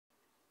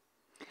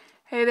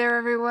Hey there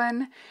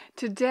everyone!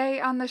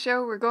 Today on the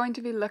show we're going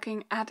to be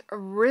looking at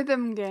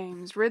rhythm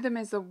games. Rhythm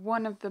is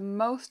one of the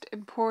most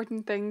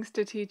important things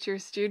to teach your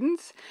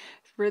students.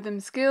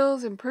 Rhythm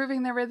skills,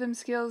 improving their rhythm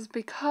skills,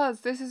 because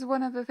this is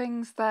one of the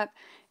things that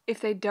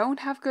if they don't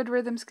have good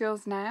rhythm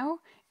skills now,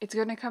 it's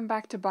going to come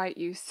back to bite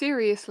you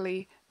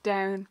seriously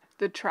down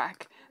the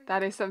track.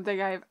 That is something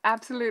I've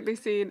absolutely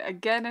seen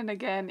again and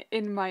again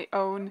in my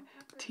own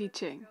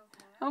teaching.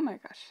 Oh my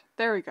gosh,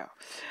 there we go.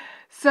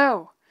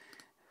 So,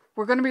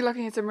 we're going to be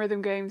looking at some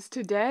rhythm games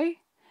today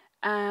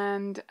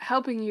and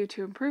helping you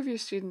to improve your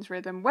students'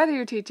 rhythm, whether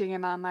you're teaching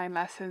in online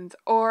lessons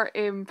or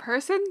in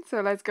person.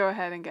 So let's go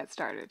ahead and get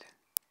started.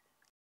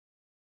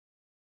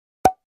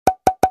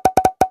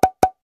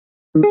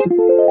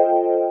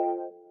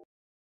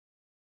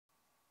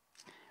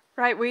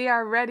 Right, we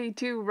are ready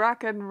to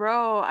rock and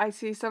roll. I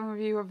see some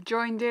of you have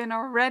joined in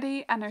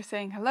already and are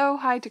saying hello.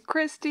 Hi to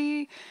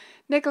Christy.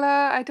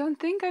 Nicola, I don't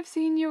think I've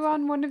seen you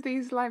on one of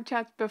these live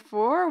chats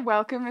before.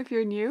 Welcome if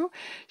you're new.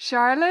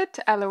 Charlotte,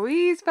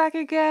 Eloise back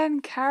again.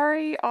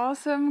 Carrie,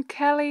 awesome.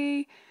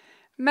 Kelly,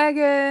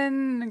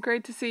 Megan,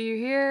 great to see you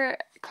here.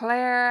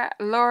 Claire,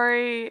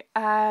 Laurie,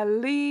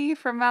 Lee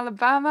from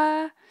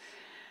Alabama.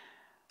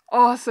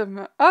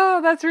 Awesome. Oh,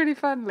 that's really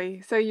fun,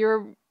 Lee. So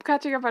you're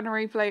catching up on a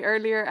replay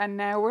earlier and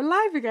now we're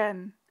live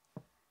again.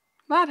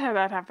 Mad how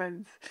that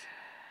happens.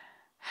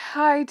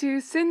 Hi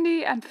to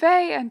Cindy and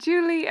Faye and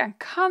Julie and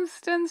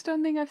Constance.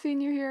 Don't think I've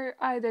seen you here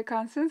either,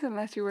 Constance,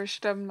 unless you were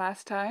stum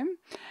last time.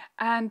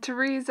 And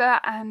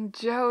Teresa and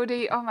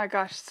Jody. Oh my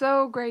gosh,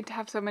 so great to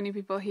have so many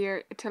people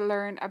here to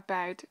learn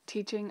about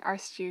teaching our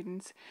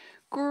students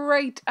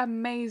great,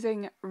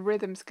 amazing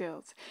rhythm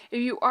skills.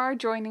 If you are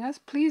joining us,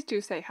 please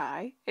do say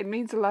hi. It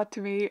means a lot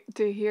to me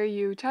to hear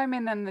you chime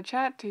in the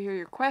chat, to hear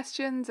your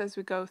questions as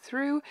we go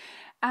through,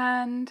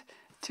 and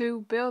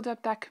to build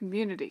up that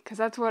community, because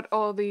that's what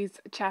all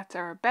these chats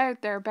are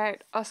about. They're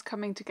about us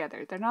coming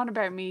together. They're not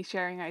about me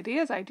sharing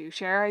ideas. I do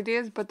share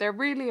ideas, but they're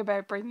really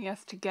about bringing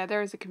us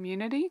together as a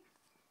community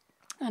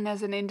and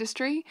as an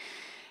industry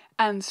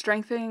and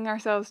strengthening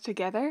ourselves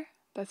together.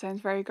 That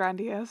sounds very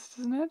grandiose,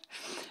 doesn't it?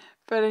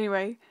 But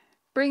anyway,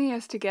 bringing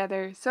us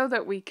together so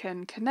that we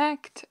can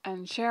connect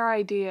and share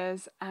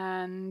ideas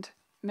and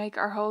make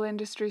our whole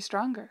industry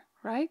stronger,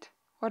 right?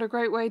 What a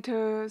great way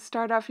to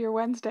start off your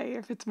Wednesday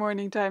if it's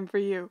morning time for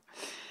you.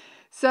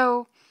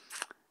 So,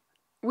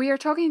 we are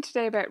talking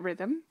today about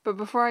rhythm, but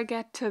before I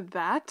get to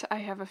that, I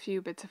have a few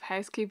bits of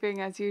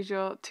housekeeping as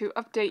usual to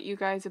update you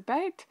guys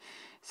about.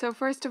 So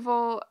first of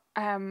all,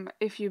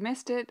 if you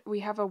missed it,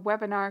 we have a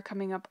webinar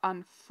coming up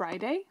on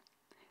Friday.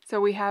 So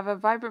we have a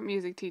Vibrant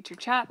Music Teacher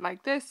chat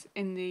like this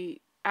in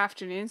the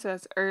afternoon, so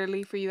that's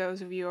early for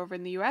those of you over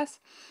in the US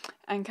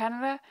and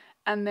Canada,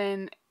 and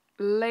then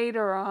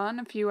later on,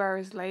 a few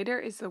hours later,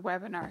 is the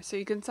webinar. So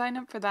you can sign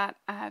up for that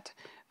at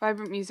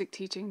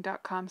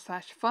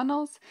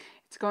vibrantmusicteaching.com/funnels.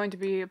 It's going to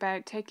be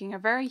about taking a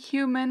very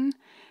human,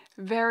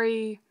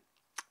 very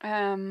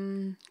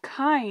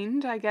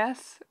kind, I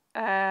guess,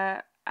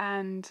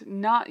 and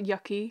not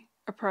yucky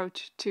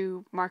approach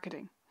to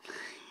marketing.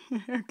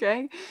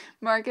 Okay?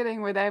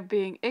 Marketing without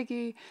being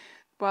icky,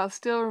 while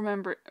still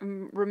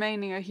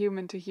remaining a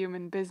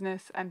human-to-human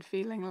business and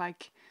feeling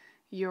like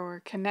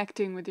you're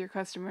connecting with your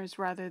customers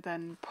rather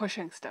than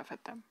pushing stuff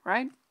at them,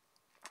 right?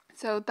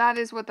 So that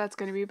is what that's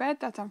going to be about.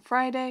 That's on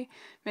Friday.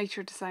 Make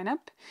sure to sign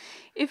up.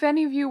 If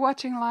any of you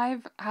watching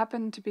live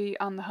happen to be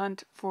on the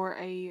hunt for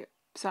a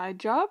side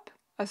job,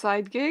 a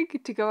side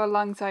gig to go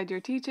alongside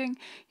your teaching,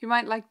 you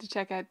might like to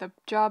check out the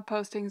job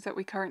postings that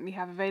we currently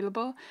have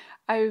available.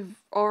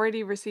 I've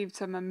already received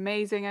some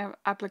amazing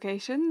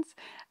applications,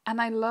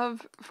 and I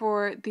love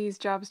for these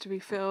jobs to be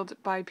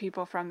filled by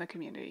people from the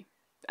community.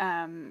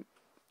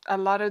 A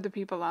lot of the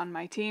people on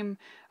my team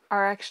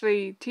are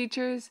actually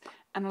teachers,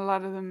 and a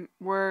lot of them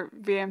were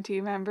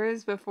VMT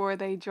members before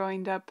they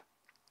joined up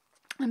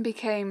and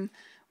became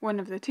one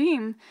of the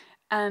team,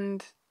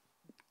 and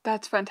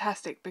that's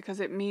fantastic because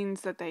it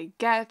means that they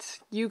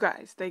get you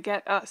guys, they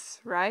get us,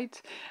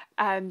 right?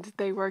 And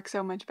they work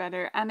so much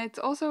better. And it's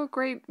also a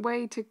great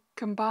way to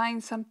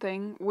combine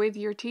something with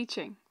your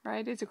teaching,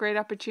 right? It's a great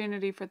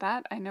opportunity for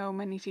that. I know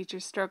many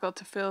teachers struggle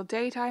to fill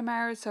daytime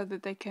hours so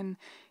that they can,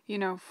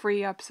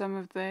 free up some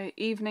of the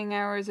evening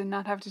hours and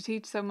not have to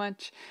teach so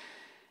much,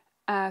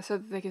 so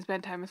that they can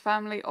spend time with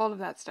family, all of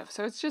that stuff.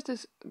 So it's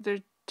just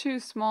they're two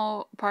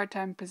small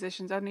part-time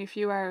positions, only a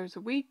few hours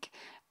a week,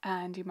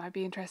 and you might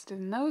be interested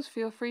in those.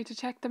 Feel free to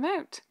check them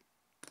out.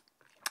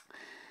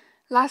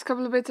 Last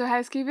couple of bits of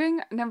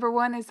housekeeping. Number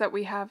one is that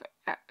we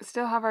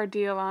still have our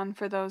deal on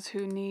for those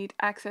who need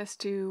access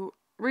to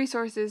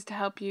resources to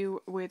help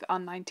you with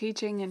online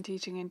teaching and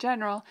teaching in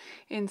general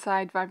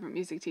inside Vibrant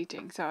Music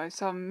Teaching. So I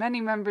saw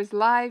many members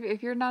live.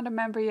 If you're not a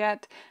member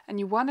yet and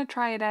you want to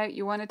try it out,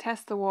 you want to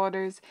test the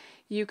waters,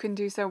 you can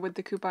do so with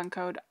the coupon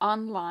code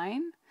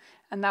ONLINE,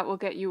 and that will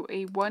get you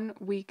a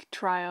 1-week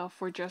trial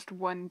for just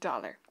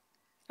 $1.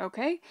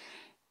 Okay?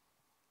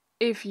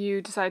 If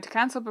you decide to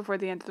cancel before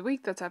the end of the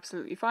week, that's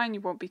absolutely fine. You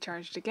won't be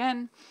charged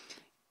again.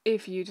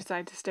 if you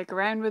decide to stick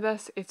around with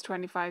us, it's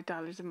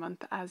 $25 a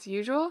month as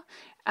usual.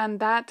 And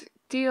that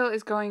deal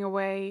is going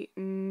away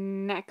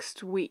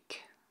next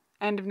week.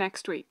 End of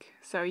next week.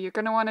 So you're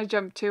going to want to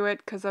jump to it,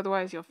 because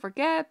otherwise you'll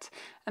forget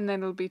and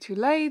then it'll be too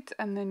late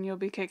and then you'll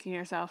be kicking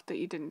yourself that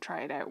you didn't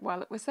try it out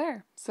while it was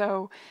there.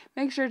 So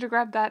make sure to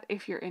grab that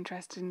if you're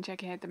interested in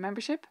checking out the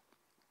membership.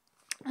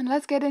 And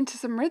let's get into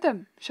some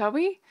rhythm, shall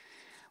we?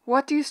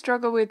 What do you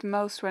struggle with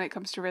most when it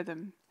comes to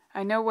rhythm?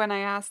 I know when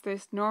I ask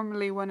this,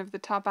 normally one of the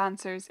top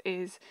answers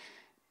is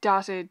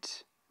dotted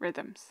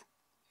rhythms.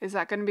 Is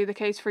that going to be the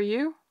case for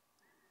you?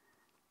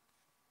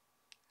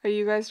 Are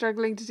you guys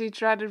struggling to teach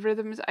dotted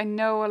rhythms? I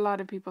know a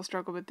lot of people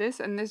struggle with this,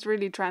 and this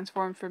really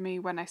transformed for me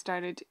when I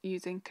started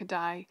using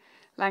Kadai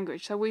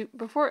language. So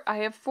I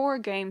have 4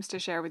 games to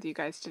share with you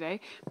guys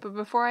today, but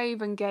before I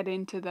even get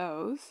into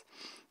those,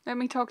 let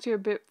me talk to you a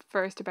bit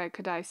first about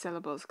Kadai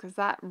syllables, because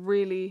that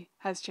really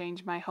has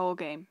changed my whole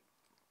game.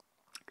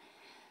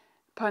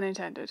 Pun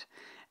intended.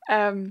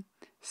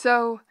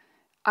 So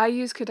I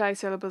use Kadai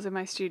syllables in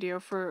my studio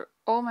for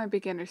all my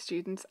beginner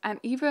students, and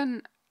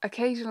even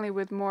occasionally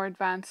with more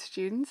advanced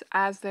students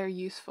as they're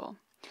useful.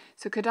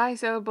 So Kadai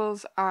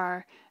syllables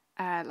are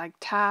like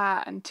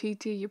ta and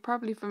titi. You're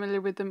probably familiar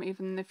with them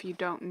even if you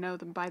don't know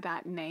them by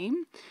that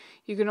name.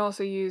 You can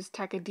also use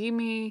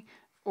Takadimi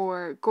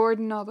or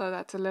Gordon, although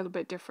that's a little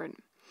bit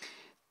different.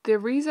 The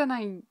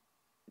reason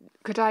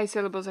Kadai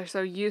syllables are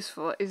so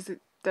useful is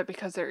that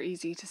because they're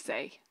easy to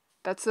say.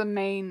 That's the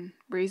main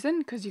reason,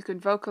 because you can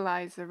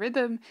vocalize the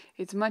rhythm.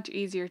 It's much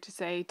easier to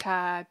say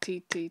ta,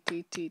 ti, ti,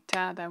 ti, ti,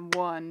 ta than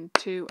 1,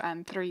 2,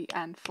 and 3,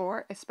 and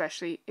 4,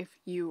 especially if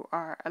you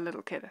are a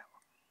little kid,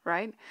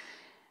 right?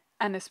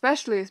 And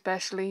especially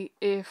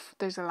if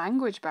there's a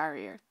language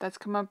barrier. That's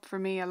come up for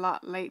me a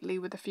lot lately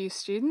with a few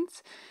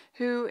students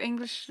who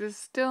English is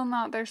still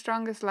not their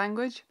strongest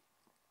language.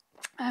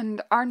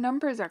 And our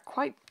numbers are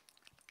quite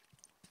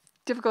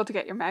difficult to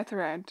get your mouth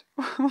around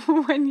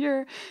when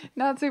you're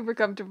not super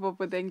comfortable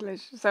with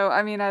English. So,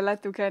 I mean, I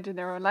let them count in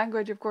their own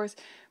language, of course,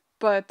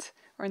 or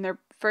in their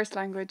first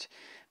language,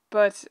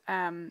 but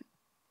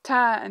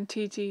ta and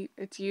titi,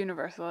 it's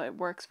universal. It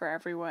works for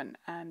everyone,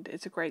 and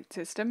it's a great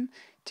system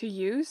to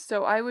use.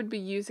 So I would be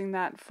using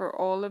that for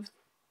all of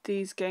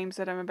these games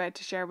that I'm about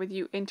to share with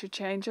you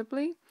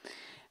interchangeably.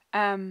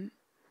 Sorry,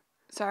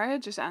 I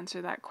just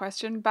answered that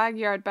question.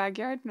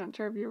 Bagyard, not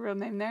sure of your real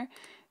name there.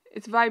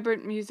 It's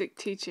Vibrant Music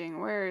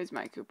Teaching. Where is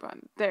my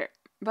coupon? There.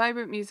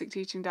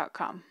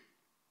 vibrantmusicteaching.com.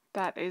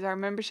 That is our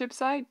membership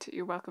site.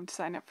 You're welcome to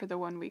sign up for the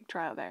 1-week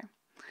trial there.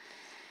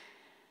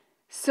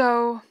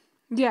 So,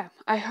 yeah,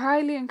 I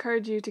highly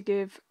encourage you to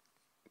give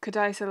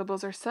Kadai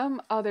syllables or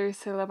some other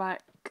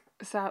syllabic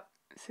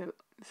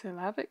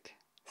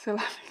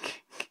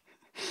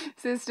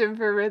system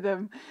for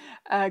rhythm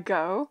a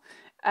go,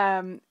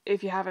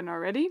 if you haven't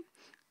already.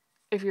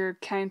 If you're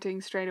counting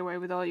straight away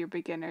with all your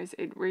beginners,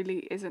 it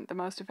really isn't the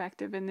most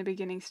effective in the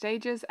beginning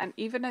stages. And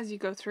even as you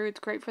go through, it's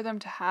great for them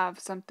to have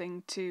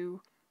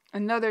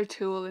another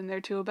tool in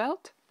their tool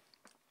belt.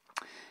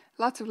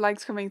 Lots of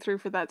likes coming through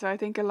for that. So I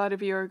think a lot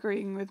of you are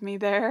agreeing with me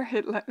there.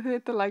 Hit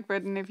the like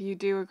button if you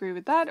do agree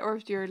with that, or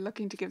if you're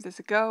looking to give this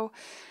a go.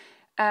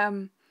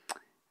 What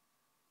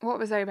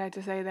was I about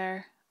to say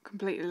there?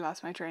 Completely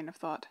lost my train of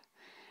thought.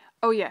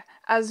 Oh yeah,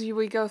 as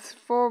we go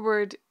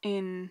forward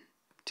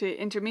to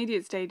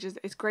intermediate stages,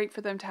 it's great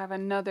for them to have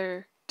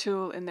another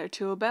tool in their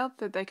tool belt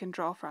that they can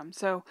draw from.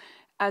 So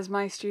as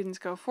my students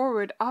go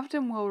forward,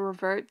 often we'll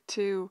revert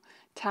to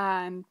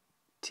ta and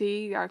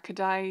ti, our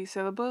Kadai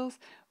syllables,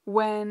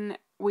 when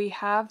we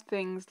have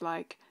things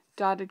like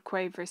dotted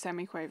quaver,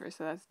 semiquaver.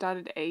 So that's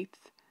dotted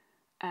 8th,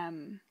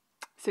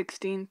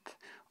 16th,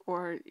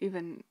 or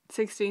even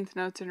 16th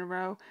notes in a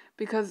row,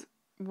 because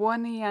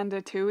 1e and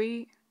a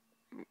 2e,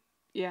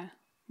 1e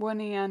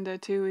and a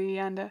 2e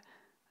and a,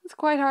 it's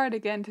quite hard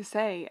again to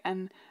say,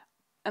 and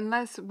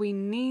unless we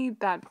need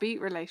that beat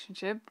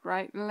relationship,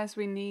 right, unless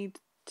we need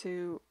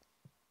to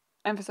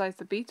emphasize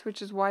the beats,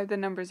 which is why the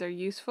numbers are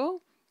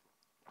useful,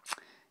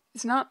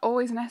 it's not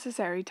always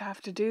necessary to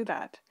have to do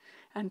that.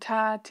 And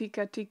ta,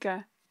 tika,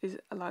 tika is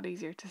a lot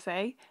easier to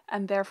say,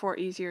 and therefore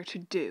easier to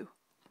do,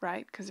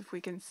 right? Because if we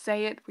can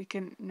say it, we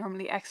can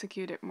normally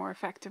execute it more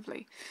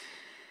effectively.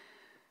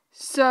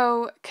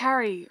 So,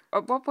 Carrie,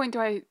 at what point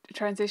do I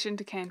transition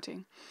to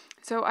counting?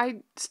 So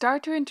I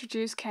start to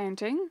introduce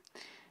counting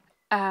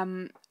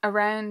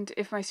around,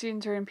 if my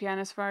students are in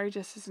Piano Safari,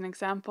 just as an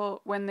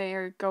example, when they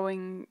are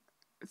going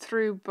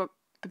through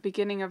the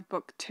beginning of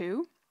book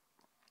 2.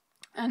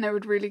 And I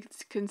would really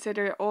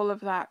consider all of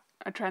that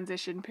a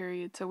transition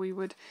period. So we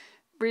would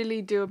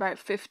really do about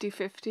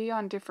 50-50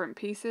 on different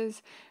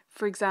pieces.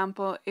 For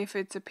example, if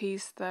it's a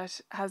piece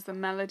that has the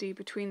melody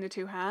between the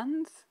two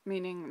hands,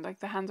 meaning like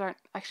the hands aren't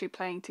actually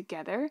playing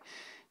together,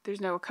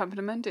 there's no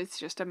accompaniment, it's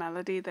just a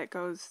melody that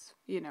goes,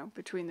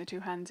 between the two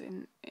hands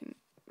in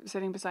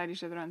sitting beside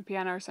each other on the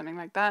piano or something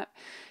like that,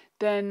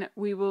 then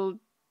we will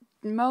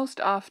most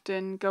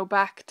often go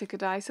back to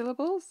Kadai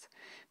syllables,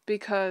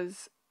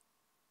 because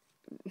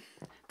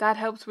that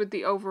helps with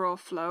the overall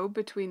flow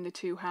between the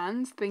two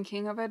hands,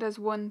 thinking of it as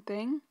one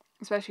thing,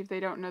 especially if they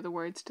don't know the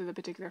words to the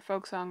particular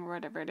folk song or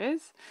whatever it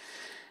is.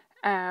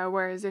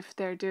 Whereas if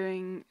they're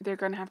going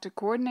to have to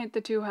coordinate the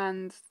two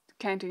hands,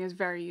 counting is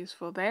very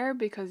useful there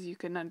because you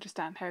can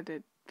understand how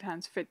the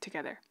hands fit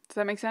together. Does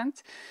that make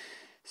sense?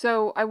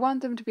 So I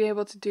want them to be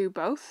able to do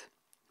both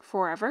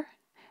forever,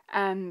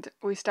 and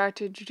we start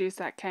to introduce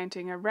that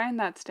counting around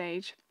that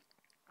stage.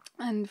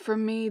 And for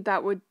me,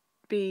 that would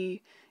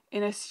be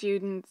in a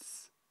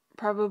student's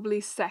probably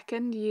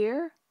second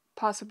year,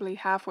 possibly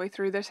halfway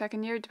through their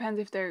second year. It depends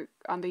if they're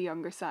on the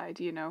younger side,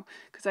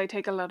 because I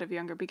take a lot of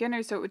younger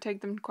beginners, so it would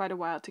take them quite a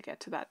while to get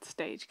to that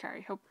stage,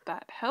 Carrie. Hope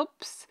that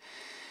helps.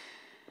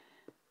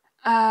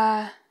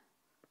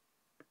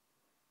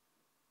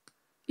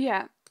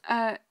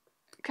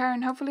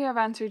 Karen, hopefully I've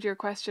answered your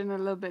question a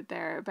little bit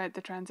there about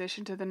the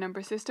transition to the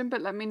number system,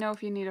 but let me know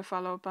if you need a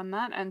follow-up on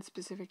that and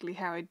specifically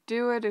how I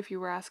do it, if you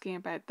were asking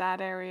about that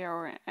area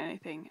or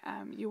anything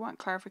you want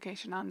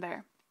clarification on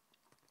there.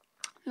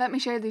 Let me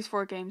share these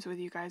 4 games with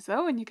you guys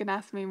though, and you can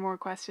ask me more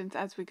questions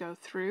as we go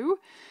through.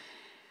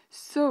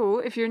 So,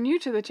 if you're new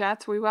to the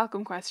chats, we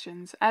welcome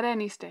questions at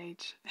any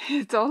stage.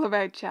 It's all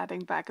about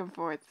chatting back and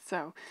forth,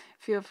 so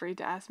feel free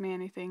to ask me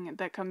anything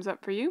that comes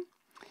up for you.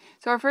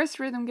 So our first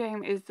rhythm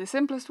game is the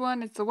simplest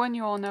one. It's the one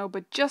you all know,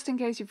 but just in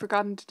case you've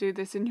forgotten to do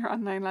this in your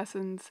online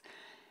lessons,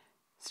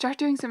 start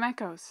doing some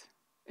echoes.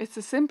 It's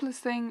the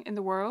simplest thing in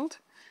the world,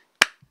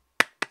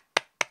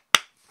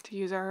 to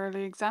use our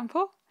early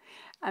example,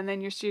 and then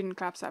your student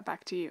claps that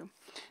back to you.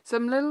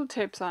 Some little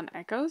tips on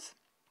echoes.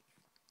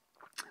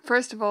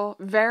 First of all,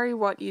 vary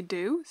what you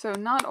do. So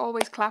not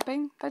always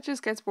clapping, that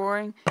just gets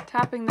boring.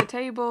 Tapping the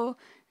table,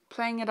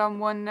 playing it on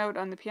one note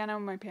on the piano.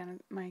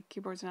 My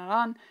keyboard's not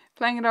on.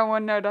 Playing it on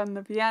one note on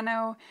the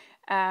piano.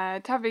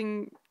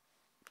 Tapping,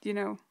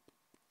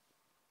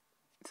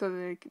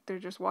 so they're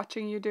just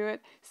watching you do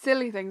it.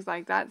 Silly things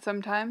like that.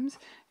 Sometimes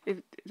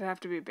it'd have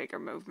to be a bigger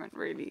movement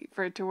really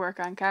for it to work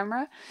on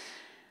camera.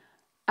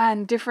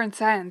 And different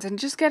sounds, and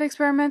just get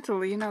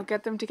experimental.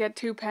 Get them to get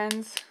 2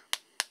 pens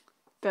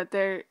that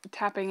they're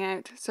tapping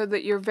out, so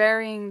that you're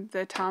varying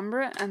the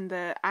timbre and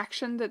the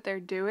action that they're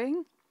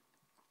doing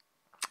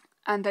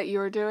and that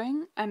you're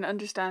doing, and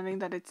understanding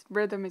that it's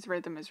rhythm is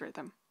rhythm is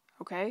rhythm.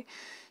 Okay,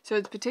 so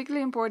it's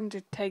particularly important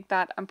to take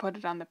that and put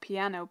it on the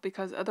piano,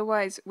 because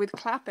otherwise with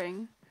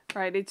clapping,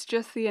 right, it's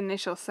just the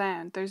initial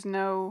sound. The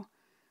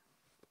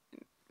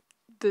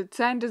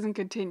sound doesn't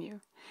continue.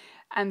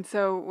 And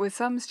so with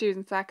some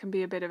students that can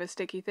be a bit of a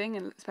sticky thing,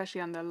 and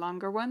especially on the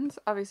longer ones.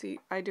 Obviously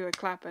I do a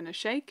clap and a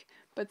shake,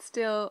 but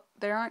still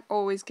they aren't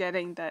always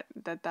getting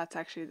that's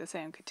actually the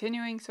sound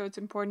continuing, so it's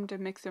important to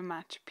mix and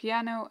match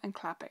piano and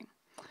clapping.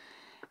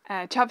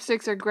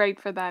 Chopsticks are great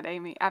for that,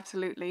 Amy,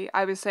 absolutely.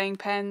 I was saying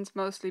pens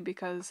mostly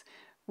because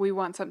we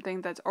want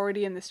something that's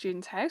already in the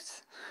student's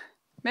house.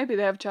 Maybe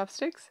they have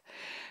chopsticks,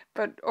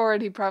 but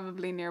already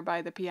probably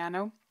nearby the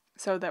piano,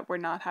 so that we're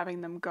not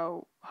having them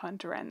go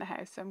hunt around the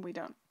house and we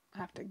don't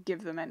have to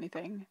give them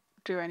anything,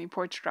 do any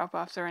porch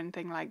drop-offs or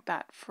anything like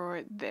that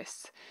for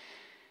this.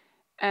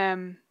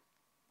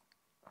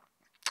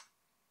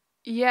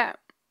 Yeah,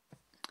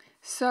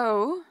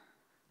 so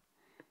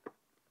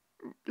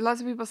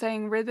lots of people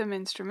saying rhythm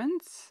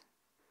instruments,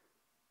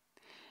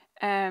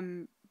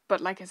 but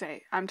like I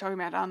say, I'm talking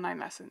about online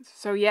lessons.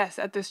 So yes,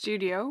 at the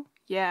studio,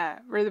 yeah,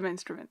 rhythm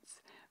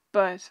instruments,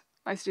 but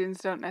my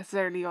students don't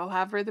necessarily all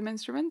have rhythm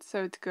instruments,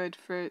 so it's good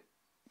for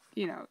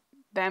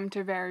them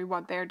to vary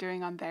what they're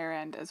doing on their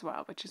end as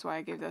well, which is why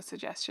I gave those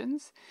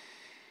suggestions.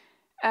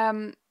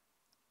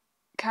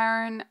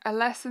 Karen, a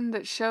lesson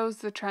that shows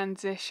the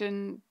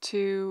transition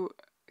to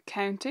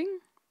counting.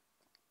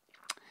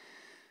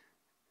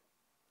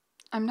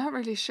 I'm not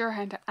really sure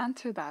how to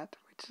answer that,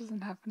 which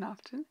doesn't happen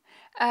often.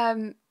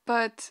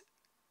 But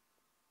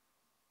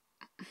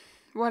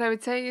what I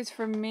would say is,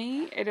 for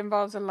me, it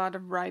involves a lot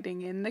of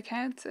writing in the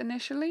counts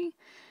initially.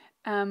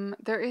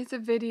 There is a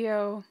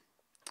video,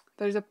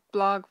 there's a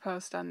blog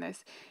post on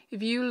this.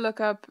 If you look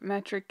up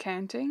metric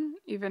counting,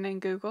 even in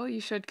Google, you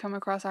should come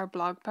across our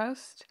blog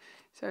post.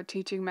 So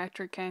teaching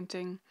metric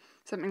counting,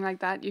 something like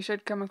that. You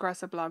should come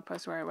across a blog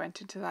post where I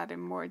went into that in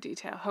more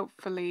detail.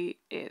 Hopefully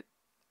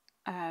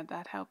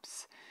that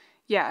helps.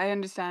 Yeah, I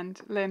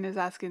understand. Lynn is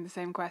asking the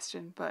same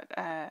question, but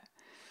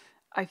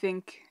I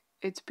think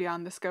it's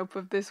beyond the scope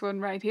of this one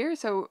right here.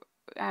 So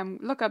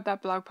look up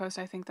that blog post.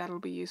 I think that'll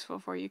be useful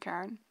for you,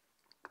 Karen.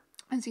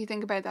 And so you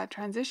think about that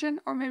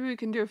transition, or maybe we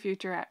can do a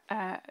future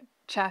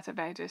chat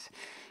about it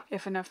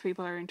if enough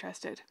people are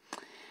interested.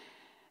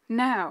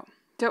 Now,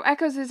 so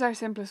echoes is our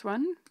simplest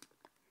one.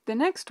 The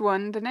next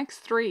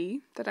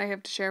 3 that I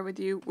have to share with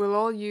you, will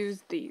all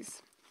use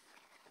these.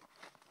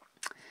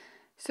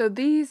 So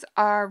these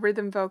are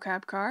rhythm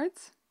vocab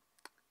cards.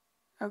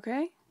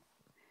 Okay?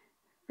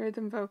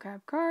 rhythm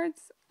vocab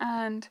cards,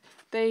 and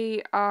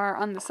they are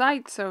on the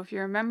site, so if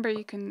you're a member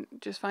you can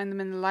just find them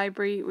in the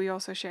library. We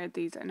also shared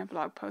these in a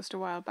blog post a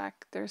while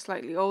back. They're a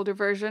slightly older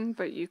version,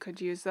 but you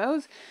could use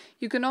those.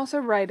 You can also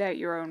write out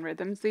your own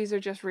rhythms. These are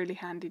just really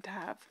handy to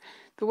have.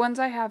 The ones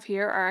I have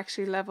here are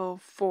actually level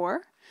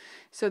 4,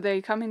 so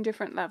they come in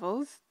different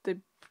levels.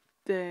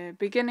 The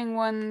beginning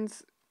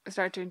ones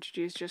start to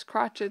introduce just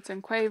crotchets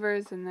and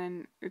quavers, and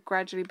then it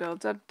gradually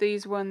builds up.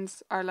 These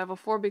ones are level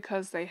 4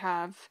 because they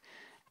have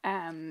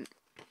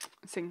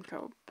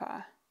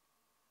syncopa.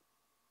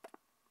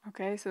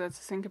 Okay, so that's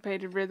a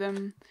syncopated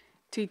rhythm.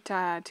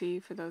 Ti-ta-ti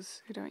for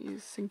those who don't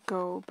use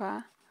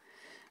syncopa.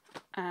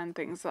 And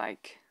things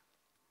like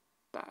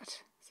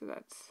that. So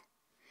that's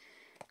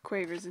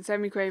quavers and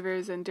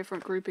semiquavers and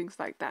different groupings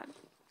like that.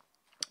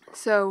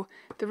 So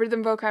the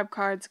rhythm vocab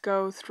cards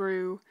go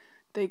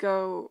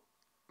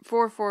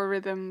 4/4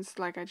 rhythms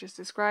like I just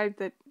described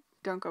that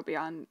don't go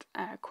beyond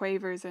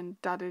quavers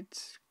and dotted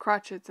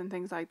crotchets and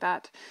things like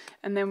that.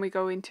 And then we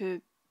go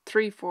into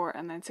 3/4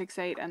 and then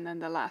 6/8, and then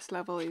the last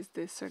level is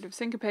this sort of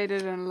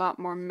syncopated and a lot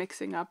more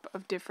mixing up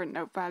of different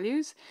note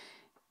values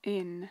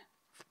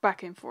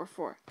back in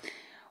 4/4.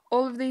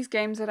 All of these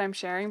games that I'm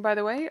sharing, by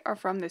the way, are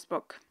from this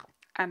book.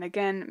 And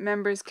again,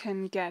 members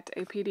can get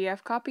a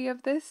PDF copy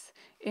of this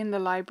in the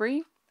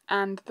library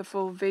and the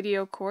full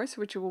video course,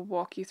 which will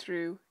walk you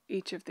through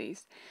each of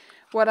these.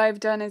 What I've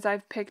done is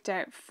I've picked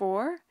out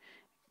 4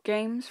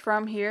 games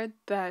from here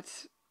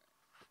that,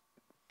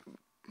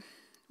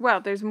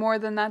 well, there's more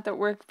than that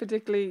work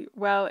particularly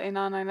well in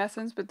online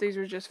lessons, but these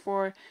were just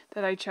 4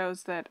 that I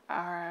chose that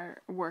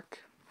are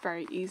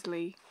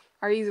easily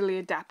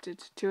adapted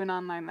to an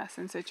online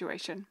lesson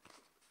situation.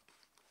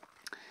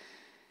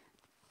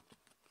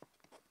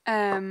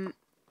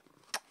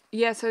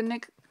 So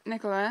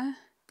Nicola,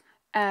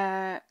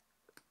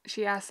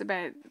 she asked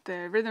about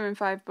the Rhythm in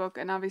 5 book,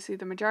 and obviously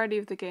the majority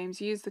of the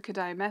games use the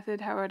Kadai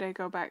method. How would I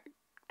go back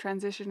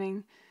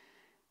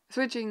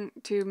switching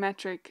to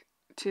metric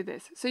to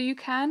this? So you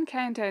can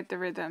count out the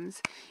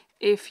rhythms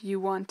if you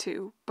want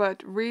to,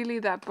 but really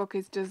that book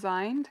is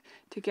designed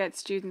to get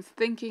students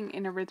thinking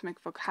in a rhythmic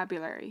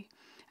vocabulary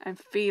and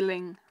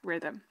feeling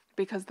rhythm,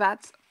 because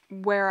that's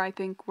where I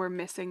think we're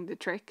missing the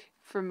trick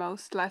for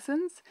most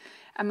lessons,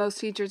 and most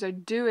teachers are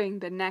doing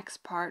the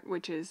next part,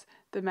 which is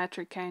the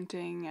metric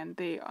counting and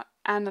the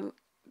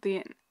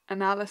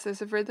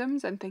analysis of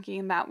rhythms and thinking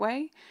in that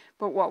way,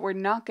 but what we're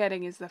not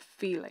getting is the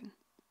feeling.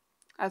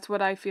 That's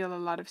what I feel a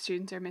lot of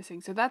students are missing.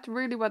 So that's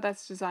really what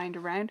that's designed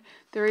around.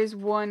 There is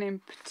one in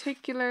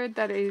particular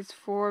that is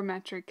for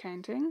metric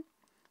counting.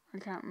 I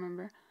can't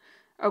remember.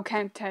 Oh,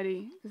 Count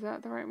Teddy. Is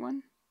that the right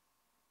one?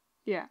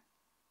 Yeah.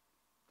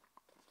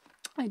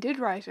 I did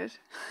write it.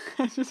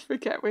 I just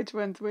forget which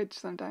one's which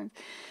sometimes.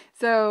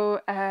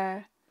 So,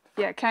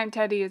 Count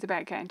Teddy is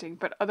about counting,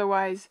 but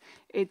otherwise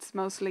it's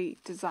mostly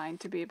designed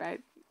to be about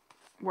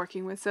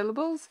working with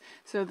syllables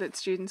so that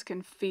students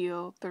can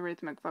feel the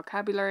rhythmic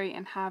vocabulary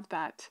and have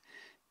that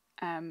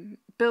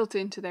built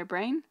into their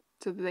brain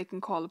so that they can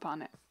call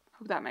upon it.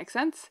 Hope that makes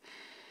sense.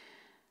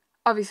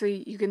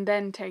 Obviously, you can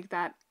then take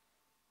that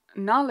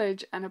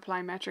knowledge and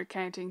apply metric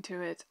counting to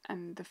it,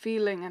 and the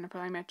feeling and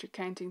apply metric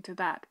counting to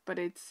that, but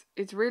it's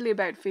really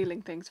about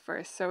feeling things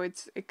first. So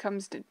it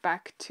comes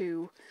back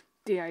to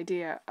the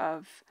idea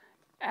of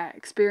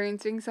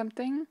experiencing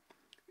something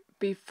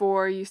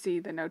before you see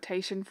the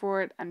notation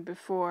for it and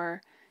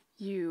before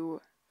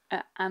you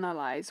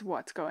analyze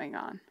what's going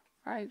on,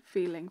 right?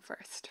 Feeling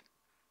first.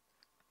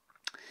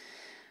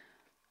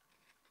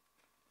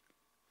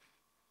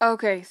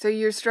 Okay, so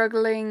you're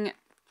struggling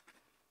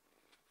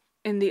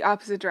in the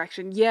opposite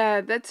direction.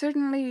 Yeah, that's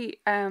certainly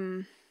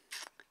an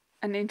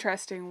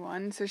interesting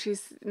one. So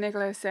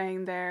Nicola is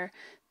saying there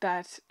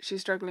that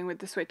she's struggling with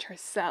the switch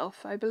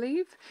herself, I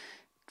believe,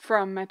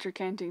 from metric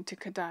counting to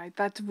Kadai.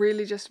 That's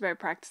really just about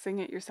practicing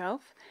it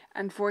yourself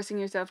and forcing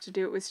yourself to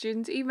do it with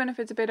students, even if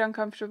it's a bit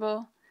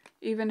uncomfortable,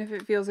 even if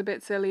it feels a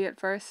bit silly at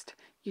first.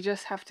 You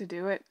just have to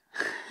do it.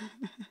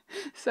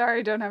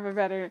 Sorry, don't have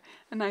a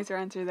nicer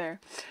answer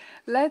there.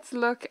 Let's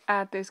look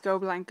at this Go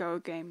Blank Go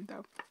game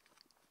though.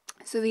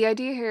 So the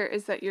idea here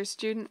is that your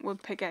student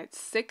would pick out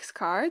 6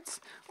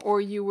 cards,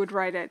 or you would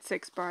write out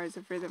 6 bars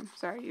of rhythm.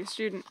 Sorry, your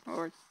student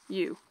or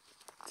you,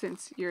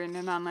 since you're in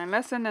an online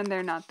lesson and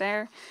they're not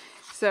there.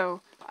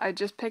 So I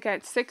just pick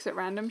out 6 at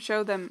random,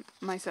 show them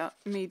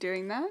me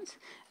doing that,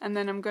 and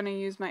then I'm going to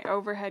use my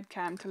overhead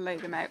cam to lay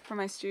them out for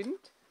my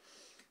student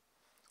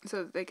so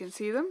that they can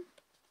see them.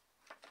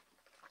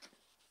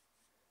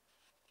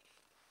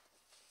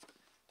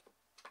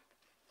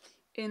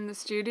 In the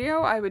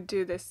studio, I would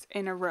do this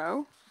in a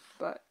row,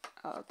 but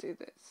I'll do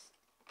this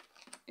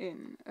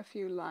in a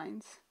few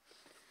lines.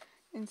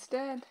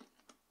 Instead,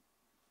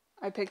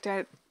 I picked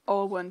out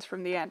all ones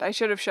from the end. I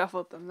should have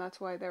shuffled them,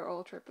 that's why they're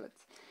all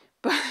triplets.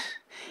 But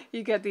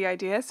you get the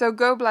idea. So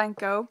Go Blank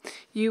Go,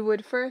 you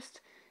would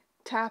first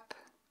tap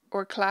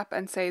or clap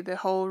and say the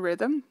whole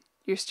rhythm.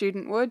 Your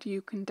student would.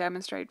 You can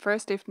demonstrate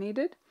first if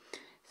needed.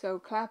 So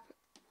clap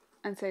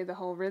and say the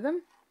whole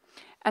rhythm.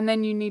 And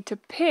then you need to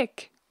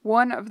pick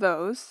one of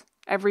those.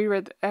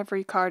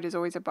 Every card is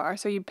always a bar.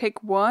 So you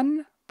pick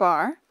one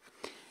bar.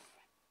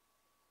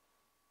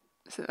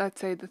 So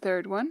let's say the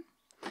third one.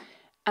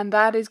 And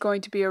that is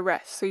going to be a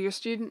rest. So your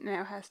student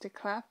now has to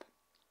clap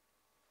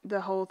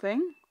the whole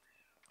thing.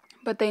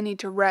 But they need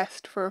to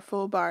rest for a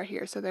full bar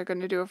here. So they're going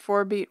to do a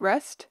 4-beat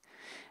rest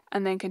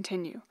and then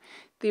continue.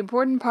 The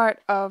important part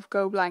of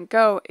Go Blank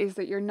Go is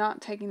that you're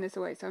not taking this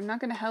away. So I'm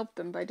not going to help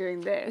them by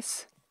doing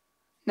this.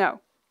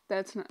 No,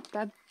 that's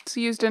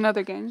used in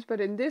other games. But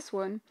in this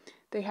one,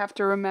 they have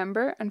to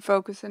remember and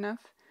focus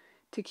enough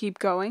to keep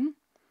going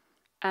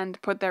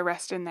and put their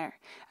rest in there.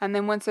 And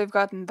then once they've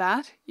gotten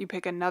that, you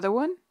pick another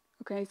one.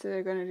 Okay, so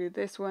they're going to do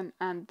this one,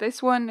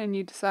 and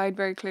you decide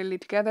very clearly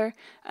together,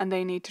 and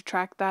they need to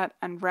track that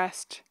and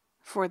rest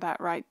for that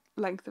right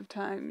length of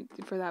time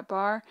for that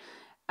bar.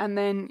 And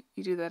then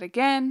you do that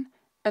again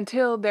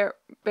until they're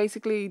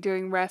basically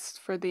doing rest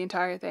for the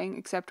entire thing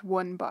except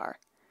one bar.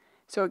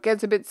 So it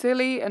gets a bit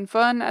silly and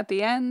fun at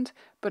the end,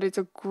 but it's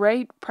a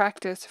great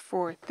practice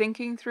for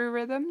thinking through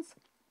rhythms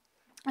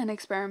and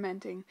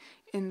experimenting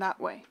in that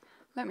way.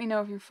 Let me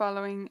know if you're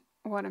following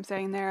what I'm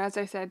saying there. As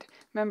I said,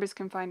 members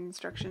can find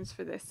instructions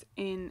for this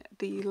in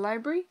the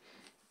library,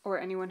 or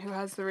anyone who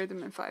has the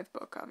Rhythm in 5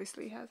 book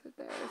obviously has it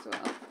there as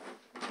well.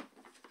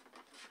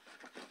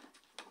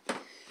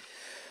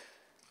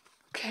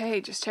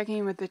 Okay, just checking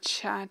in with the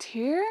chat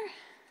here.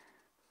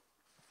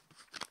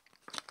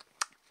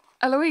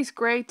 Eloise,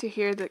 great to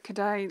hear that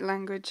Kadai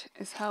language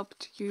has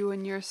helped you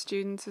and your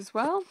students as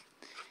well.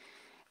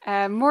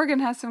 Morgan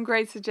has some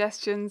great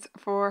suggestions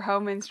for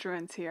home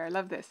instruments here. I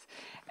love this.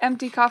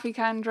 Empty coffee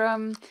can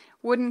drum,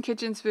 wooden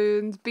kitchen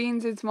spoons,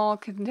 beans in small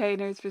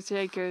containers for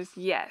shakers.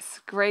 Yes,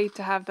 great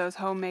to have those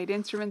homemade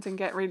instruments and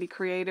get really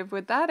creative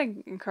with that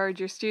and encourage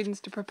your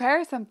students to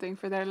prepare something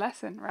for their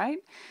lesson, right?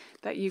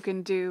 That you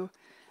can do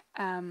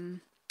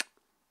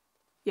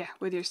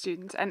with your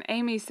students. And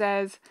Amy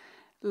says,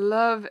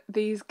 love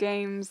these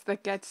games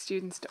that get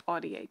students to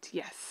audiate.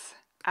 Yes,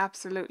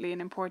 absolutely an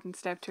important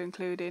step to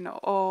include in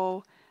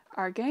all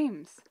our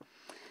games.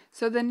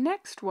 So the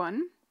next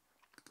one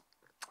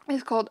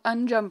is called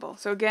Unjumble.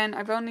 So again,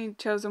 I've only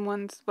chosen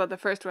ones, well, the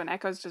first one,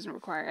 Echoes, doesn't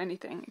require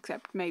anything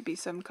except maybe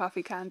some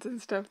coffee cans and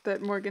stuff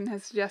that Morgan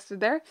has suggested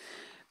there.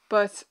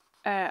 But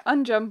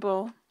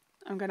Unjumble,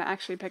 I'm going to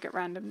actually pick at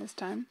random this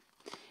time,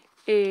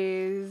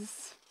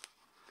 is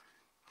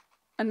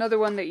another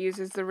one that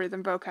uses the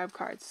rhythm vocab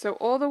cards. So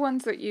all the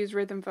ones that use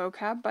rhythm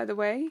vocab, by the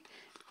way,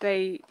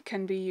 they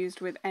can be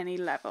used with any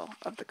level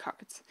of the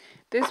cards.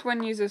 This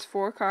one uses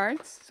 4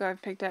 cards, so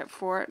I've picked out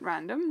 4 at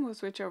random. We'll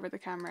switch over the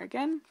camera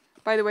again.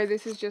 By the way,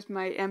 this is just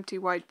my empty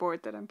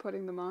whiteboard that I'm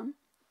putting them on,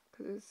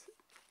 because it's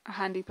a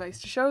handy place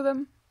to show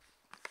them.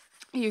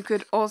 You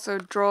could also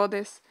draw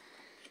this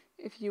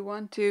if you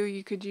want to.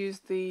 You could use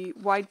the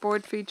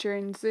whiteboard feature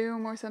in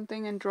Zoom or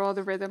something and draw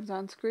the rhythms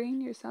on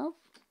screen yourself.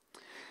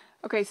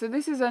 Okay, so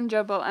this is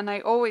Unjumble, and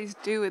I always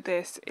do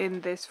this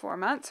in this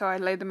format, so I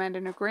lay them out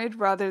in a grid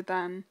rather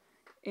than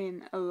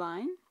in a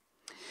line.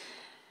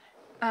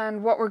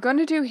 And what we're going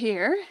to do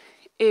here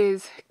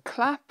is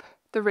clap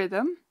the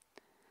rhythm,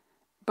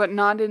 but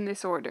not in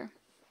this order.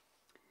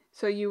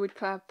 So you would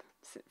clap,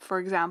 for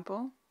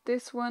example,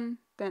 this one,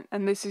 then,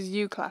 and this is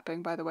you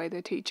clapping, by the way,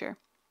 the teacher.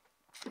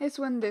 This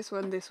one, this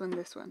one, this one,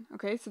 this one.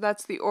 Okay, so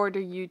that's the order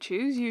you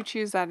choose. You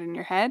choose that in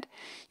your head.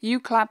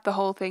 You clap the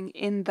whole thing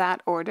in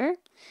that order.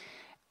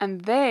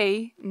 And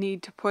they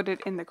need to put it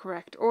in the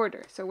correct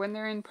order. So when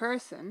they're in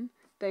person,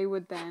 they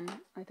would then,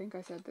 I think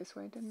I said this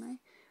way, didn't I?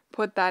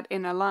 Put that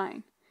in a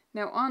line.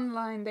 Now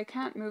online, they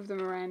can't move them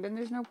around, and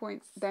there's no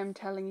point them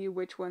telling you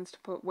which ones to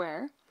put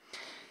where.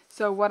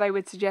 So what I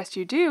would suggest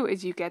you do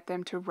is you get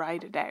them to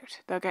write it out.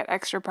 They'll get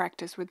extra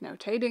practice with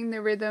notating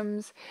the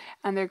rhythms,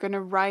 and they're going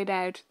to write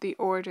out the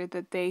order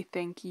that they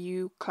think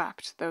you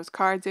clapped those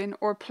cards in,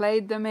 or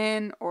played them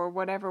in, or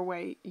whatever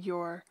way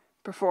you're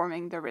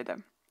performing the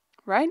rhythm,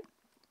 right?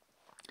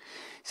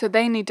 So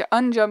they need to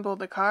unjumble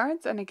the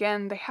cards, and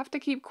again, they have to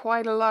keep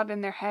quite a lot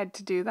in their head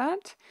to do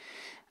that.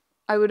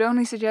 I would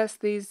only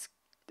suggest these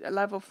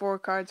level 4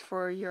 cards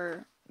for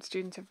your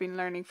students who've been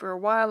learning for a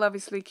while.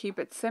 Obviously, keep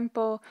it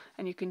simple,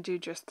 and you can do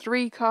just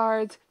 3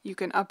 cards. You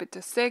can up it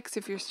to 6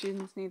 if your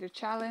students need a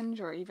challenge,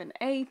 or even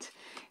 8,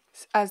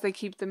 as they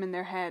keep them in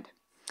their head.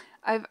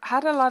 I've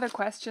had a lot of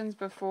questions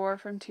before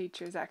from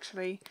teachers,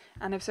 actually,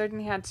 and I've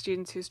certainly had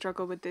students who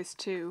struggle with this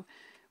too,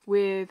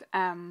 with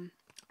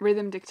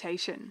rhythm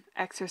dictation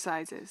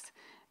exercises,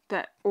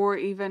 that, or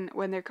even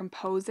when they're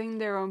composing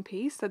their own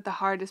piece, that the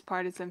hardest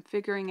part is them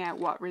figuring out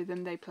what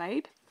rhythm they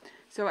played.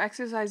 So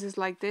exercises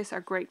like this are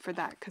great for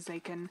that, because they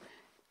can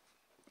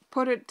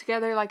put it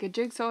together like a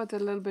jigsaw. It's a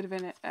little bit of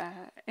an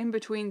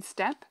in-between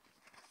step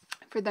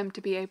for them to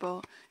be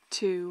able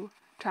to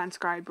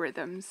transcribe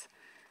rhythms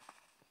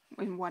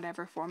in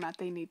whatever format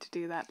they need to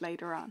do that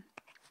later on.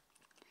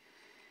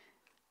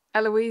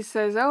 Eloise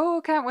says,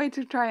 oh, can't wait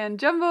to try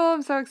Unjumble.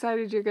 I'm so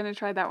excited you're going to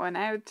try that one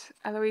out.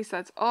 Eloise,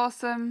 that's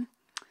awesome.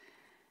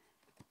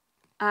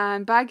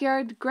 And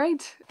Backyard,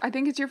 great. I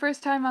think it's your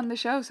first time on the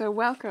show, so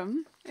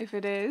welcome if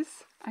it is.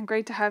 And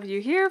great to have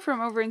you here from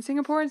over in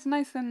Singapore. It's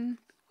nice and,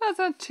 well, it's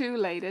not too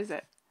late, is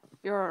it?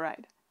 You're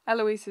alright.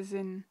 Eloise is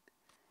in,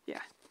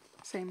 yeah,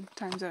 same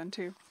time zone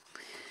too.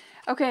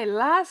 Okay,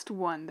 last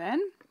one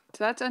then.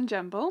 So that's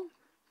Unjumble.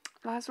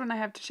 Last one I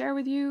have to share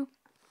with you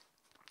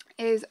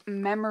is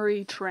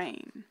Memory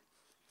Train.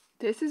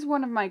 This is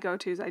one of my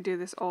go-tos. I do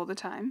this all the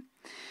time.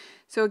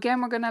 So again,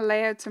 we're going to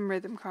lay out some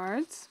rhythm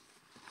cards.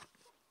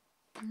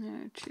 I'm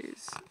going to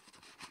choose...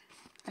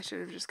 I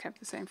should have just kept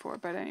the same 4,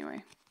 but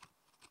anyway.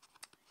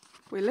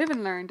 We live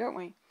and learn, don't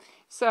we?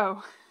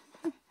 So,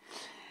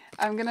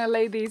 I'm going to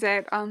lay these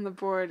out on the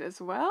board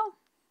as well,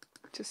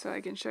 just so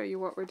I can show you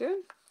what we're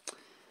doing.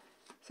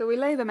 So we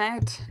lay them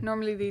out.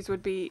 Normally these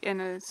would be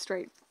in a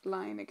straight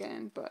line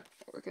again, but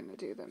we're going to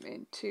do them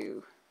in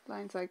 2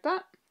 lines like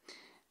that.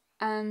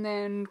 And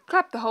then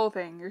clap the whole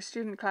thing. Your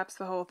student claps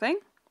the whole thing.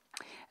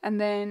 And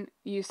then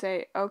you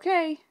say,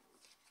 okay.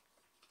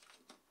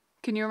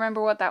 Can you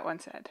remember what that one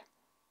said?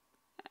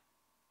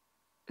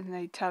 And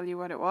they tell you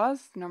what it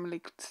was,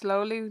 normally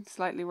slowly,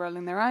 slightly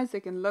rolling their eyes. They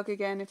can look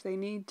again if they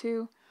need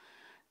to.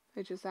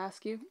 They just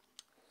ask you.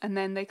 And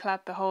then they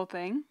clap the whole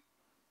thing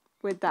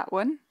with that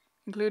one,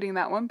 including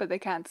that one, but they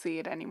can't see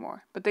it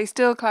anymore. But they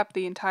still clap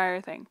the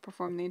entire thing,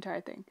 perform the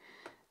entire thing.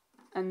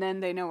 And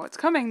then they know what's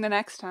coming the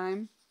next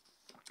time.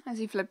 As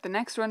you flip the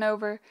next one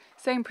over,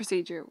 same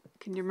procedure.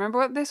 Can you remember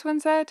what this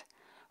one said?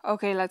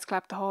 Okay, let's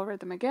clap the whole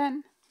rhythm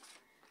again.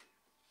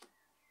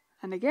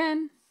 And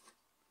again.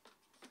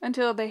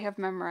 Until they have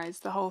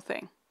memorized the whole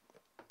thing.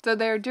 So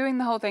they're doing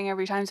the whole thing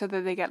every time so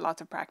that they get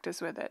lots of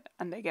practice with it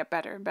and they get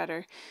better and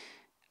better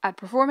at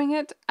performing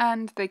it,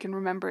 and they can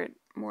remember it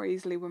more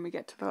easily when we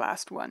get to the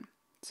last one,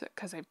 so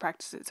because they've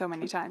practiced it so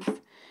many times.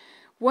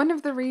 One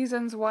of the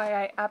reasons why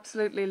I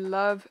absolutely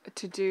love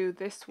to do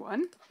this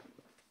one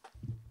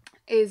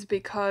is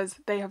because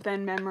they have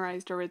then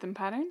memorized a rhythm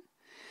pattern,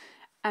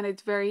 and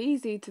it's very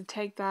easy to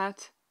take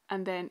that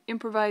and then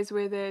improvise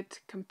with it,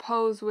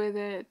 compose with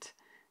it,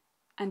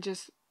 and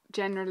just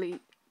generally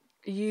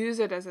use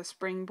it as a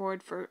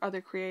springboard for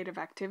other creative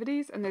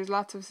activities. And there's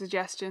lots of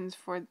suggestions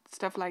for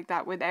stuff like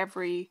that with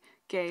every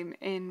game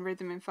in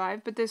Rhythm in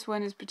 5, but this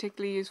one is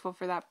particularly useful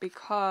for that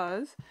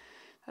because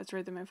that's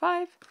Rhythm in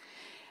 5,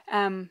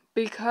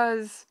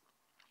 because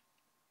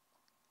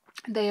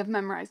they have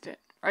memorized it,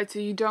 right? So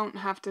you don't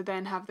have to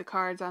then have the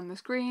cards on the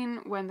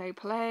screen when they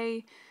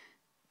play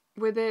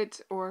with it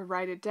or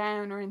write it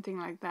down or anything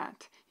like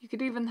that. You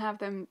could even have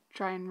them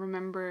try and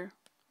remember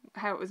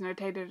how it was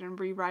notated and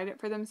rewrite it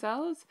for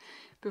themselves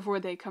before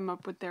they come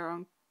up with their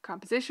own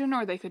composition,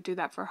 or they could do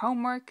that for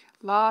homework.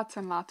 Lots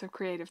and lots of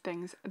creative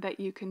things that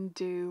you can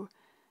do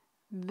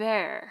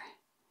there.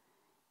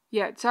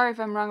 Yeah, sorry if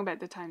I'm wrong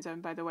about the time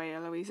zone, by the way,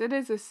 Eloise. It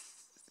is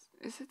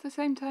it the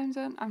same time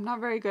zone? I'm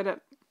not very good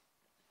at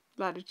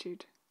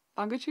latitude.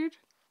 Longitude?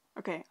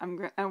 Okay,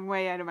 I'm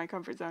way out of my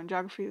comfort zone.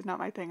 Geography is not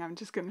my thing. I'm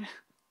just gonna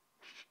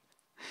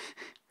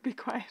be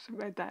quiet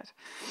about that.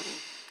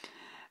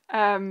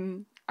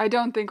 I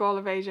don't think all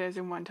of Asia is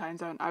in one time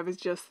zone. I was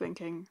just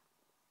thinking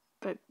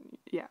that,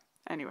 yeah,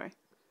 anyway.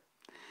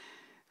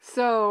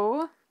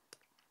 So,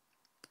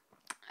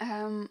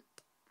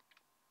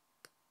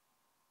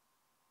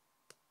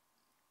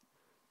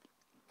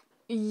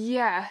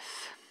 yes,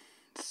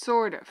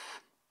 sort of.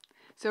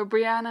 So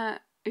Brianna,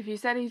 if you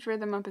set each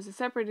rhythm up as a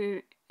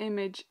separate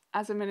image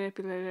as a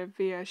manipulative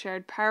via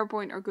shared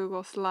PowerPoint or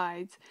Google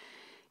Slides,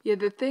 yeah,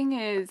 the thing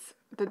is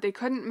that they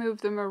couldn't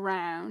move them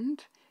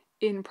around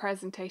in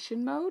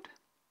presentation mode.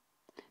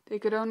 They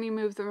could only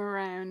move them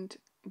around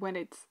when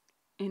it's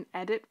in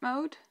edit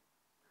mode.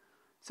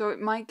 So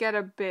it might get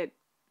a bit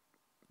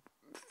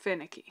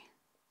finicky.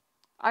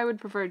 I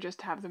would prefer just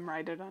to have them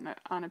write it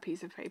on a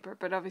piece of paper,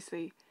 but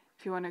obviously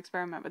if you want to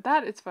experiment with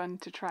that, it's fun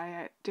to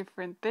try out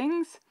different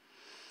things.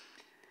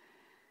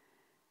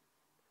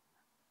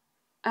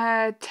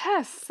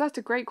 Tests, that's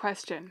a great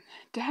question.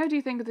 How do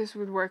you think this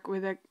would work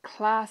with a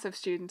class of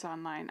students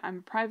online? I'm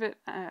a private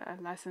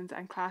lessons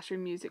and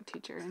classroom music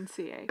teacher in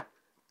CA.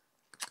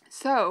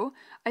 So,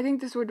 I think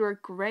this would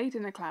work great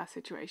in a class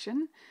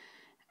situation.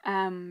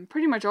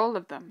 Pretty much all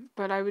of them,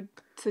 but I would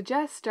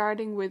suggest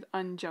starting with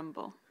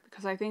Unjumble,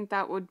 because I think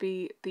that would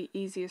be the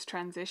easiest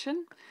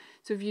transition.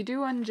 So if you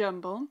do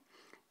Unjumble,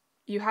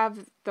 you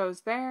have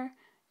those there,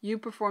 you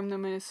perform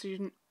them in a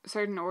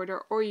certain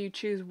order, or you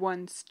choose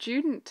one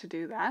student to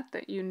do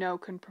that you know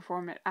can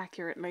perform it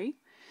accurately,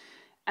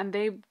 and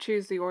they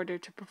choose the order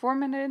to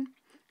perform it in,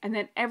 and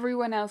then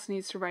everyone else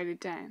needs to write it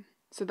down.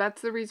 So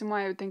that's the reason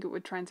why I would think it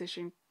would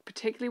transition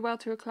particularly well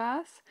to a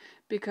class,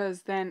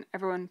 because then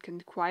everyone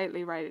can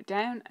quietly write it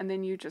down, and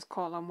then you just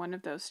call on one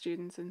of those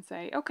students and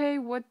say, okay,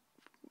 what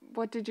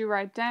did you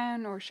write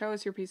down, or show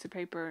us your piece of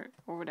paper,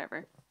 or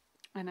whatever.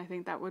 And I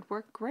think that would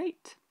work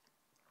great.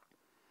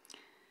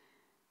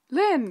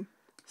 Lynn,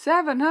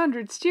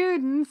 700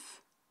 students!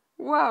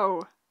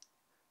 Whoa!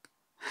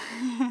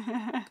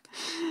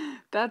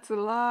 That's a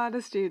lot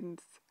of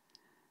students.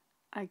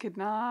 I could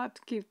not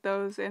keep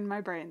those in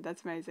my brain.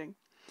 That's amazing.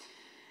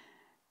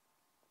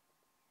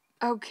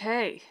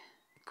 Okay,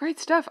 Great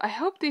stuff. I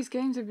hope these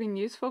games have been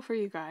useful for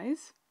you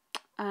guys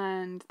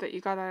and that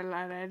you got a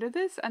lot out of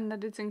this, and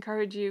that it's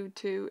encouraged you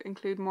to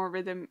include more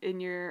rhythm in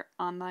your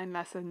online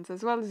lessons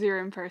as well as your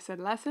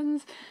in-person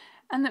lessons,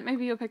 and that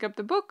maybe you'll pick up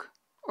the book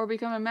or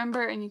become a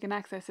member and you can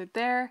access it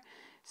there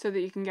so that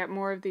you can get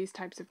more of these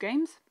types of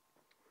games.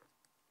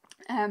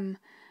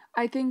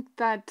 I think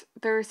that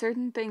there are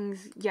certain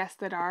things, yes,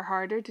 that are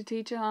harder to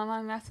teach in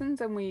online lessons,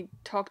 and we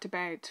talked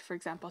about, for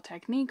example,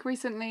 technique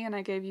recently, and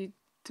I gave you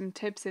some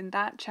tips in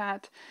that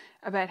chat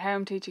about how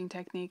I'm teaching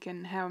technique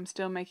and how I'm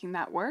still making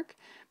that work.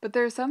 But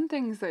there are some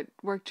things that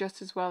work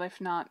just as well, if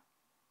not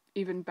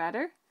even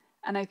better.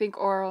 And I think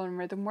oral and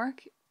rhythm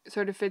work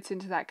sort of fits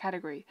into that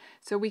category.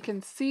 So we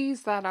can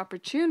seize that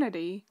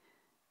opportunity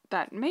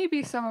that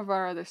maybe some of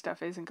our other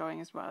stuff isn't going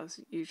as well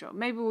as usual.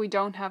 Maybe we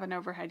don't have an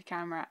overhead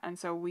camera, and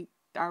so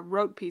our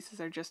rote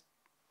pieces are just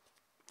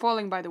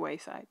falling by the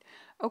wayside.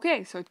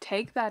 Okay, so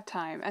take that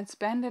time and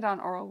spend it on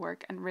oral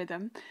work and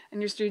rhythm,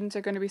 and your students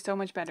are going to be so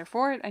much better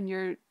for it, and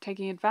you're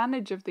taking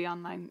advantage of the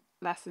online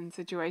lesson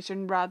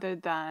situation rather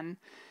than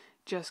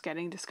just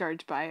getting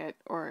discouraged by it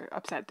or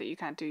upset that you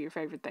can't do your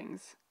favorite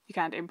things. You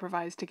can't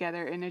improvise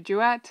together in a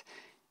duet.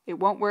 It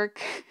won't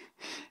work.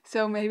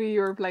 So maybe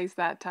you replace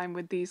that time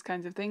with these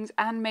kinds of things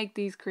and make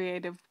these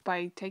creative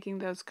by taking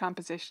those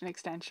composition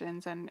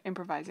extensions and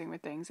improvising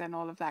with things and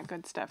all of that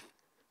good stuff.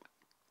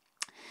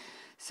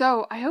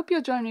 So I hope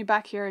you'll join me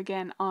back here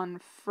again on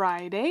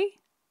Friday.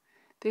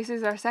 This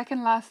is our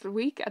second last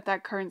week at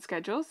that current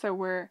schedule. So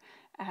we're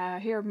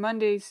here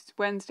Mondays,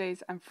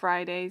 Wednesdays and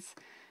Fridays,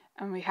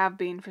 and we have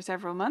been for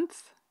several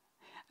months.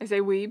 I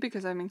say we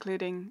because I'm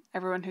including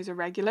everyone who's a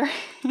regular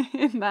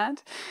in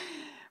that.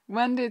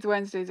 Mondays,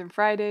 Wednesdays and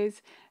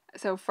Fridays.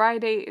 So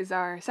Friday is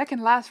our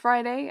second last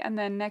Friday, and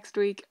then next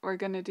week we're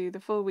going to do the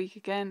full week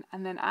again,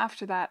 and then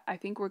after that I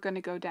think we're going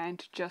to go down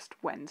to just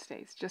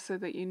Wednesdays, just so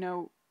that you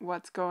know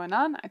what's going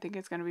on. I think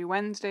it's going to be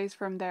Wednesdays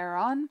from there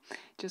on,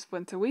 just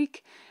once a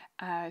week.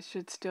 It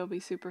should still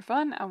be super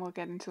fun, and we'll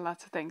get into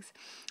lots of things.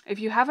 If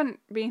you haven't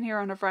been here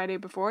on a Friday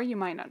before, you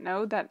might not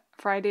know that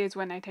Friday is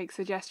when I take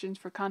suggestions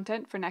for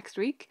content for next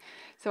week,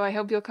 so I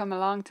hope you'll come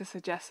along to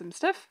suggest some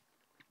stuff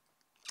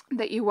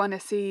that you want to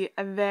see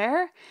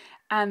there.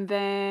 And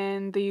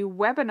then the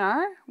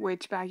webinar,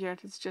 which Backyard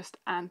has just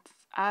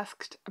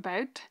asked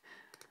about,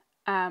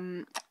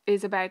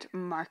 is about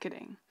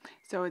marketing.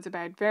 So it's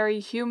about very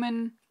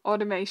human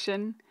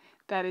automation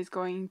that is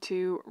going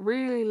to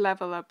really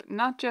level up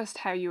not just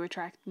how you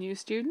attract new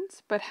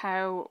students, but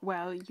how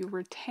well you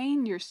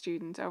retain your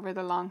students over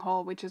the long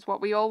haul, which is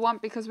what we all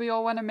want, because we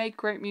all want to make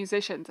great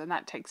musicians, and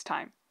that takes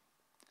time.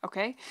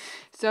 Okay,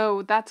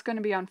 so that's going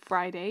to be on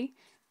Friday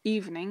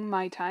evening,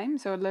 my time,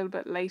 so a little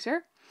bit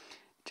later,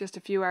 just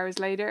a few hours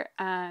later,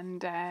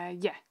 and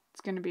yeah,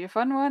 it's going to be a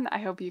fun one. I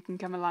hope you can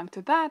come along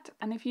to that,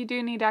 and if you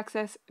do need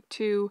access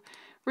to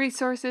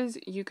resources,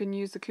 you can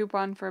use the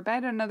coupon for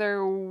about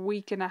another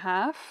week and a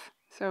half,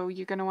 so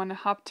you're going to want to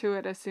hop to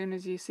it as soon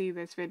as you see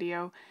this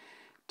video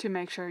to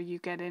make sure you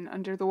get in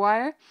under the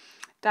wire.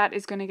 That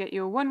is going to get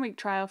you a 1-week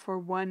trial for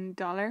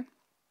 $1,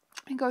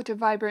 and go to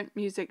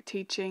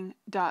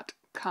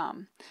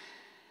vibrantmusicteaching.com.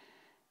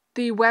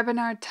 The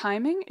webinar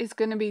timing is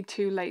going to be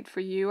too late for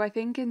you, I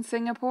think, in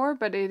Singapore,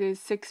 but it is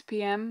 6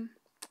 p.m.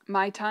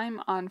 my time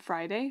on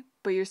Friday.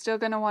 But you're still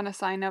going to want to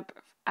sign up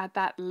at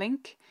that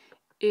link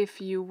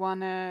if you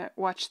want to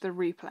watch the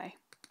replay,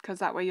 because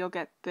that way you'll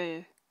get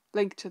the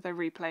link to the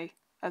replay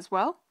as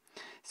well.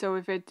 So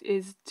if it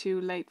is too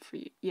late for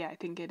you, yeah, I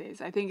think it is.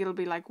 I think it'll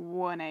be like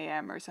 1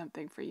 a.m. or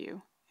something for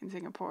you in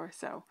Singapore.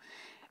 So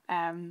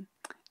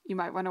you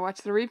might want to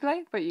watch the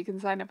replay, but you can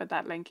sign up at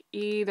that link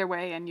either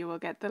way, and you will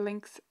get the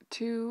links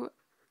to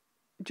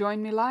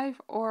join me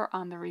live or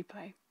on the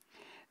replay.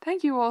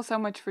 Thank you all so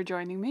much for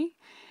joining me.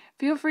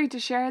 Feel free to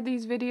share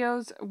these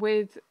videos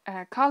with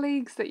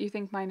colleagues that you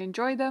think might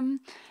enjoy them.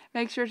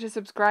 Make sure to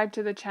subscribe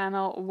to the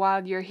channel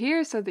while you're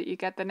here so that you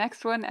get the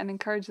next one, and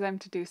encourage them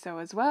to do so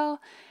as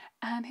well.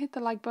 And hit the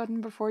like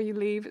button before you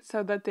leave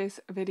so that this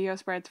video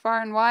spreads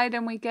far and wide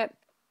and we get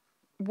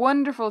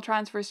wonderful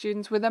transfer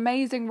students with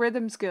amazing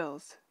rhythm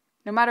skills,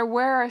 no matter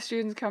where our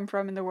students come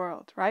from in the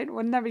world, right?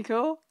 Wouldn't that be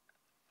cool?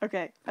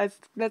 Okay,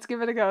 let's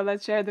give it a go.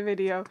 Let's share the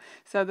video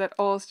so that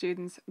all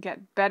students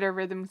get better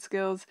rhythm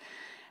skills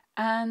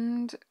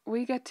and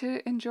we get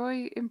to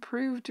enjoy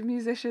improved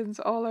musicians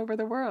all over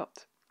the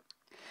world.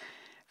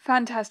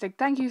 Fantastic.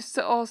 Thank you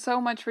all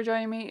so much for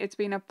joining me. It's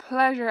been a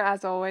pleasure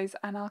as always,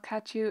 and I'll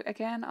catch you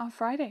again on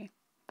Friday.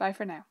 Bye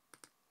for now.